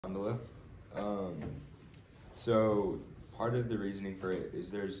Gondola. Um, so part of the reasoning for it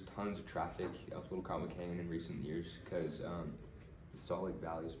is there's tons of traffic up Little Cottonwood Canyon in recent years because the Salt Lake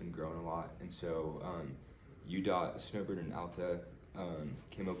Valley has been growing a lot, and so UDOT, Snowbird, and Alta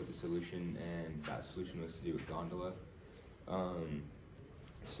came up with a solution, and that solution was to do a gondola.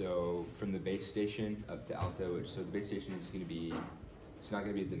 So from the base station up to Alta, so the base station is going to be, it's not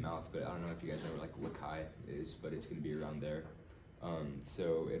going to be at the mouth, but I don't know if you guys know where like Lakai is, but it's going to be around there.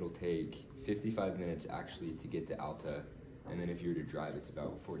 So it'll take 55 minutes actually to get to Alta, and then if you were to drive, it's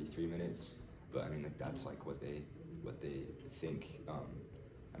about 43 minutes. But I mean, like that's like what they think.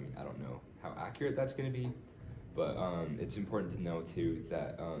 I mean, I don't know how accurate that's going to be, but it's important to know too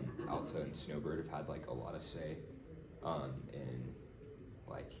that Alta and Snowbird have had like a lot of say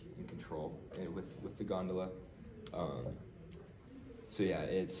in control with the gondola. So yeah,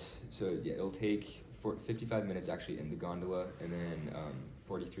 it'll take 55 minutes actually in the gondola, and then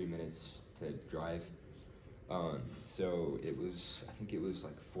 43 minutes to drive. So I think it was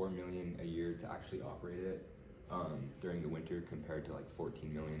like $4 million a year to actually operate it during the winter, compared to like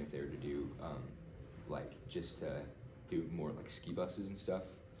 14 million if they were to do like just to do more like ski buses and stuff.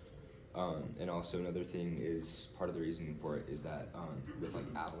 And also another thing is, part of the reasoning for it is that with like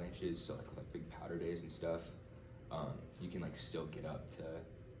avalanches, so like big powder days and stuff, you can like still get up to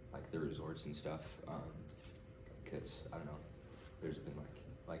like the resorts and stuff, because I don't know, there's been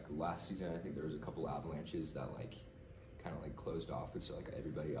like last season I think there was a couple avalanches that like kind of like closed off, and so like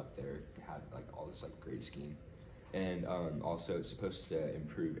everybody up there had like all this like great skiing. And also it's supposed to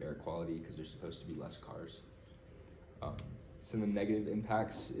improve air quality because there's supposed to be less cars. Some of the negative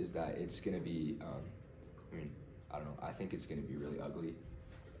impacts is that it's going to be, I mean, I don't know, I think it's going to be really ugly.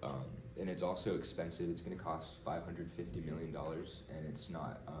 And it's also expensive. It's going to cost $550 million, and it's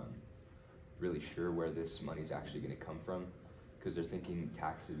not really sure where this money is actually going to come from, because they're thinking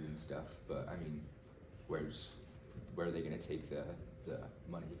taxes and stuff. But I mean, where are they going to take the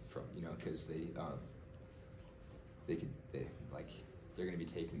money from? You know, because they're going to be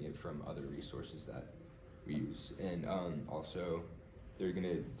taking it from other resources that we use. And also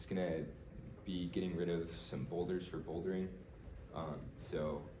it's gonna be getting rid of some boulders for bouldering.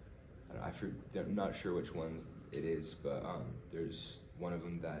 So I'm not sure which one it is, but there's one of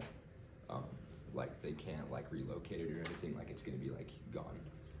them that like they can't like relocate it or anything, like it's gonna be like gone.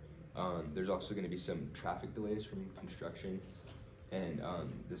 There's also gonna be some traffic delays from construction, and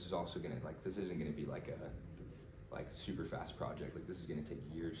this is also gonna this isn't gonna be like a super fast project. Like this is gonna take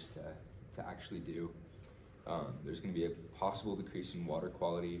years to actually do. There's going to be a possible decrease in water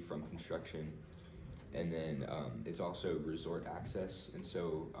quality from construction, and then it's also resort access, and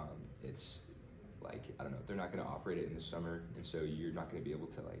so it's like, I don't know, they're not going to operate it in the summer, and so you're not going to be able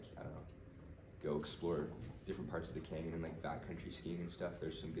to like, I don't know, go explore different parts of the canyon and like backcountry skiing and stuff.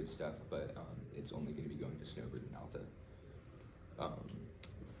 There's some good stuff, but it's only going to be going to Snowbird and Alta.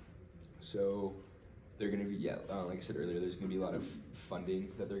 So they're going to be, like I said earlier, there's going to be a lot of funding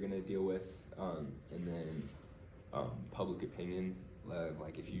that they're going to deal with. And then public opinion,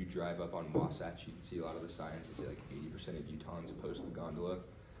 like if you drive up on Wasatch, you can see a lot of the signs that say like 80% of Utahns oppose the gondola.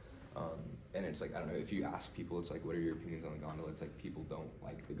 And it's like, I don't know, if you ask people, it's like, what are your opinions on the gondola? It's like, people don't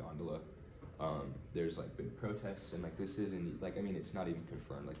like the gondola. There's like been protests, and like this isn't, like, I mean, it's not even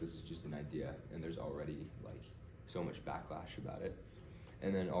confirmed, like this is just an idea, and there's already like so much backlash about it.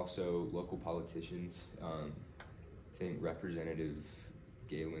 And then also local politicians, I think Representative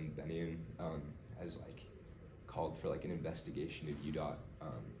Galen Bennion has like called for like an investigation of UDOT,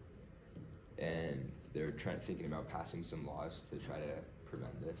 and they're thinking about passing some laws to try to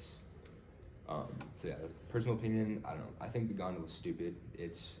prevent this. So yeah, personal opinion, I don't know. I think the gondola is stupid.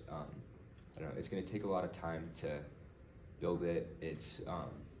 It's I don't know. It's gonna take a lot of time to build it. It's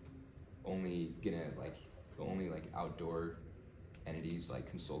only gonna the only outdoor entities like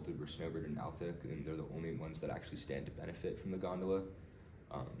consulted were Snowbird and Alta, and they're the only ones that actually stand to benefit from the gondola.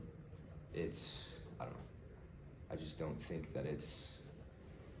 I don't know, I just don't think that it's,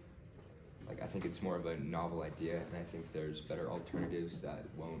 I think it's more of a novel idea, and I think there's better alternatives that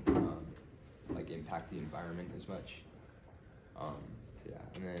won't, impact the environment as much. So yeah,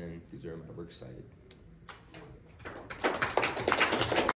 and then these are my works cited.